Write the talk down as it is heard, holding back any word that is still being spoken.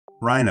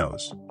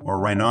Rhinos, or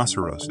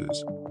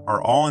rhinoceroses,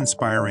 are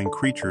awe-inspiring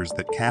creatures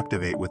that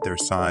captivate with their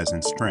size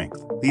and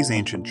strength. These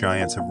ancient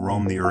giants have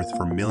roamed the earth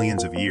for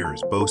millions of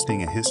years,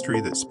 boasting a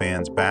history that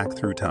spans back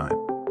through time.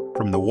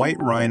 From the white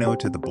rhino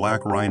to the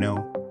black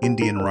rhino,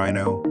 Indian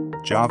rhino,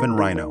 Javan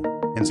rhino,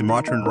 and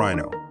Sumatran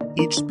rhino,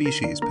 each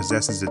species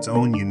possesses its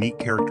own unique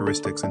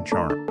characteristics and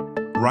charm.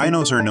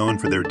 Rhinos are known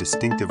for their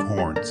distinctive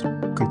horns,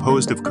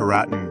 composed of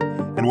keratin,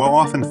 and while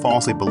often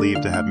falsely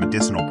believed to have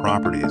medicinal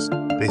properties,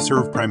 they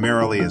serve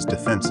primarily as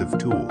defensive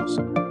tools.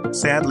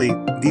 Sadly,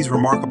 these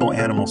remarkable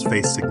animals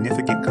face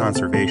significant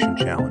conservation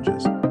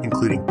challenges,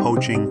 including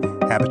poaching,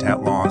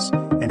 habitat loss,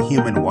 and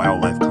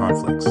human-wildlife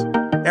conflicts.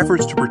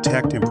 Efforts to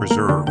protect and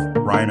preserve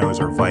rhinos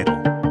are vital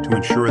to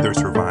ensure their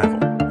survival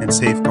and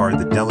safeguard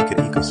the delicate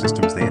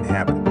ecosystems they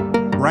inhabit.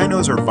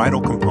 Rhinos are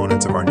vital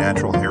components of our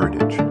natural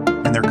heritage,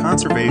 and their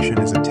conservation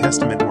is a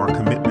testament to our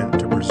commitment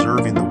to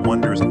preserving the